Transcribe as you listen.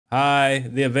Hi,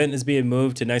 the event is being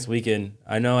moved to next weekend.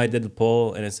 I know I did the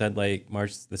poll and it said like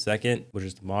March the 2nd, which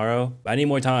is tomorrow. I need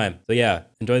more time. So yeah,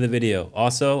 enjoy the video.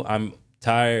 Also, I'm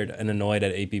tired and annoyed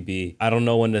at APB. I don't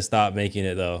know when to stop making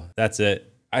it though. That's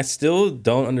it. I still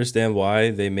don't understand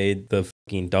why they made the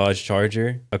fucking Dodge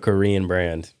Charger a Korean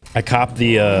brand. I copped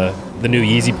the new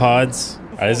Yeezy pods.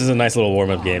 All right, this is a nice little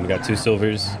warm-up game. We got 2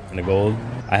 silvers and a gold.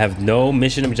 I have no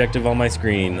mission objective on my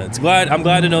screen. I'm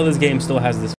glad to know this game still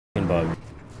has this fucking bug.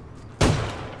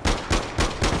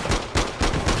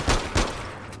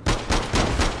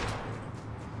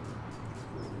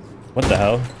 What the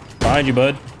hell? Behind you,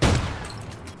 bud.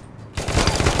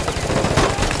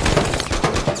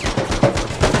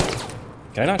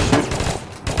 Can I not shoot?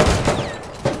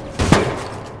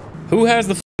 Who has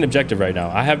the f***ing objective right now?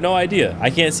 I have no idea. I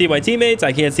can't see my teammates.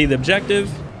 I can't see the objective.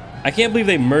 I can't believe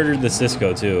they murdered the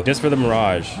Cisco too, just for the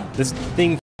Mirage. This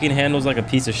thing f***ing handles like a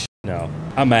piece of shit now.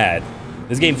 I'm mad.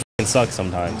 This game f***ing sucks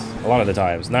sometimes. A lot of the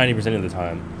times. 90% of the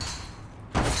time.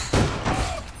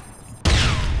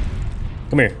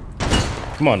 Come here.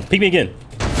 Come on, peek me again.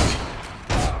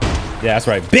 Yeah, that's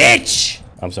right, bitch!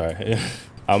 I'm sorry.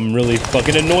 I'm really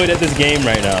fucking annoyed at this game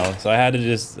right now, so I had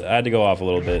to go off a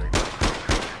little bit.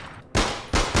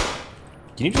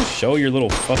 Can you just show your little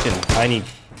fucking tiny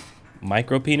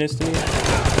micro penis to me?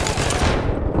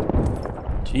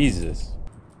 Jesus.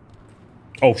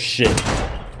 Oh shit.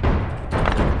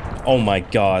 Oh my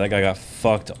god, that guy got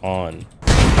fucked on.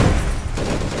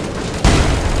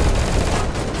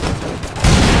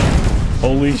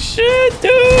 Holy shit,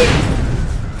 dude!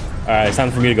 Alright, it's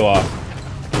time for me to go off.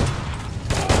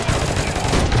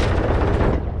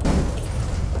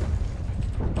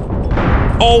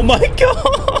 Oh my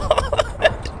god!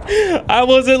 I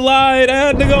wasn't lying, I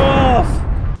had to go off!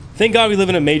 Thank god we live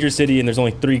in a major city and there's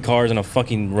only 3 cars on a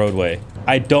fucking roadway.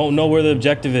 I don't know where the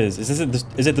objective is. Is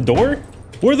it the door?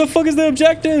 Where the fuck is the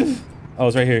objective? Oh,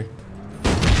 it's right here.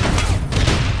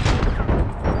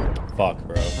 Fuck,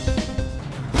 bro.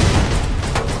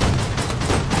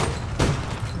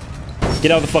 Get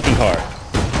out of the fucking car.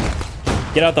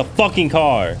 Get out the fucking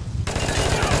car.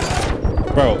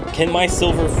 Bro, can my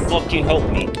silver fucking help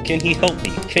me? Can he help me?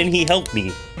 Can he help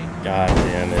me? God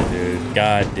damn it, dude.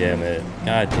 God damn it.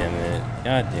 God damn it.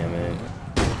 God damn it.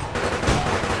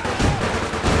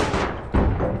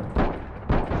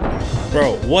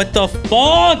 Bro, what the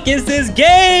fuck is this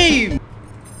game?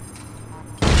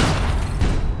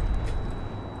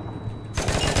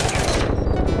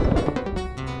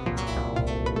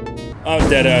 I'm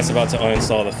dead ass about to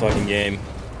uninstall the fucking game.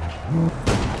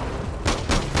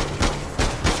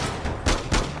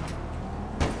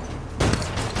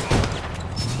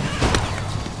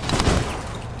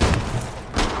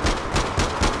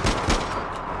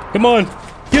 Come on,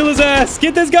 kill his ass.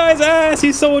 Get this guy's ass.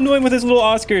 He's so annoying with his little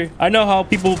Oscar. I know how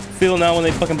people feel now when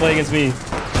they fucking play against me.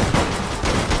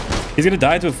 He's gonna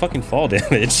die to a fucking fall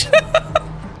damage.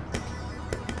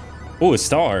 Oh, a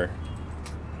star.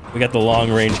 We got the long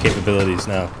range capabilities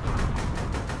now.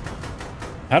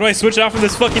 How do I switch off of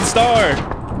this fucking star?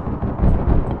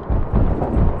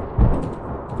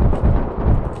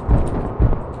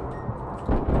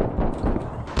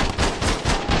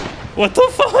 What the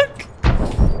fuck?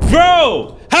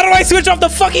 Bro, how do I switch off the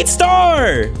fucking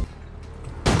star?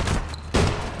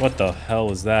 What the hell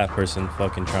was that person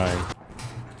fucking trying?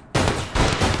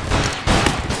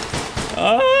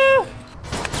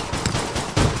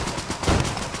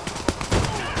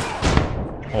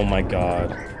 Oh my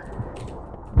god.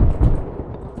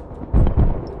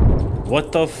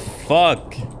 What the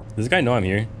fuck? Does this guy know I'm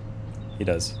here? He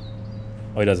does.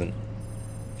 Oh, he doesn't.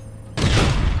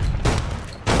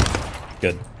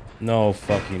 Good. No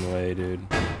fucking way, dude.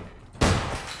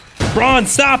 Braun,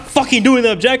 stop fucking doing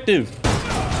the objective!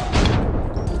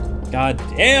 God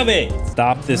damn it!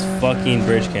 Stop this fucking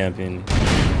bridge camping.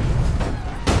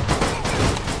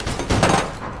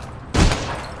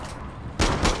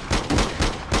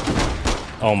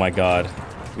 Oh my god.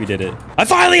 We did it. I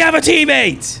finally have a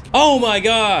teammate! Oh my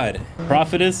god.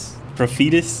 Prophetess?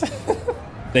 Prophetess?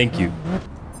 Thank you.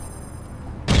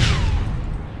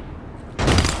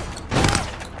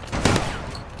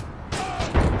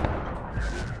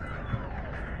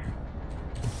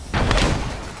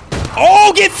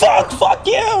 Oh, get fucked! Fuck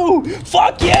you!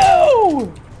 Fuck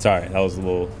you! Sorry, that was a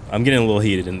little... I'm getting a little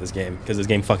heated in this game because this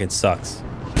game fucking sucks.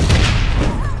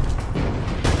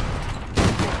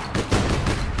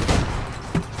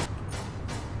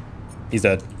 He's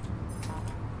dead.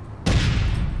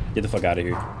 Get the fuck out of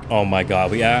here. Oh my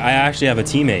god, I actually have a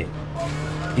teammate.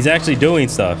 He's actually doing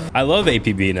stuff. I love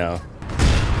APB now.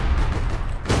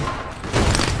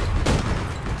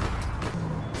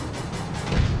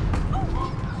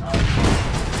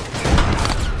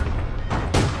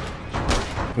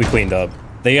 We cleaned up.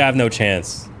 They have no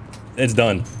chance. It's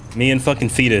done. Me and fucking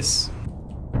fetus.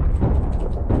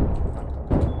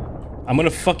 I'm gonna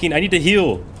fucking... I need to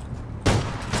heal.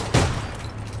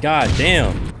 God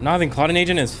damn. Not having Clouding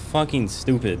Agent is fucking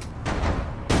stupid.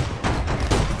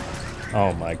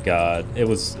 Oh my god.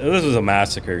 This was a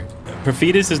massacre.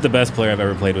 Prophetus is the best player I've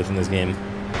ever played with in this game.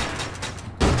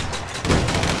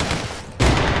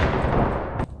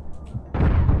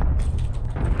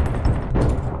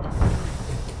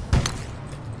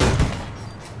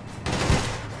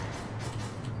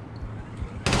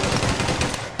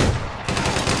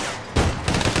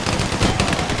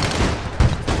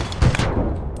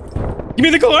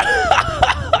 Give me the core!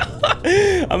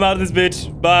 I'm out of this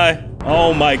bitch. Bye.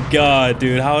 Oh my god,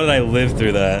 dude. How did I live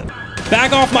through that?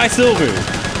 Back off my silver!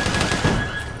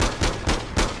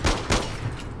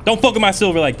 Don't fuck with my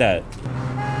silver like that.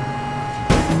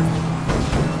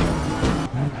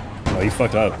 Oh, you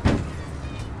fucked up.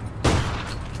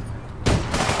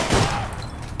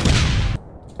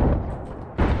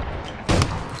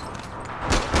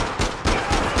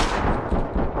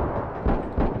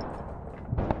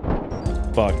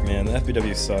 Fuck, man. The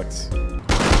FBW sucks.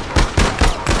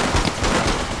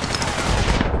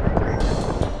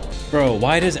 Bro,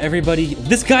 why does everybody...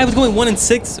 This guy was going 1 and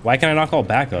 6. Why can I not call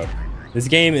backup? This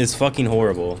game is fucking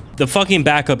horrible. The fucking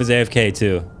backup is AFK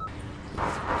too.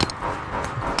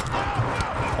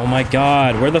 Oh my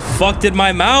god, where the fuck did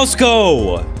my mouse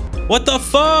go? What the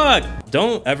fuck?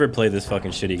 Don't ever play this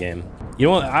fucking shitty game. You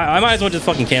know what? I might as well just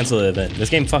fucking cancel the event. This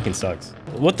game fucking sucks.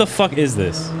 What the fuck is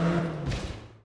this?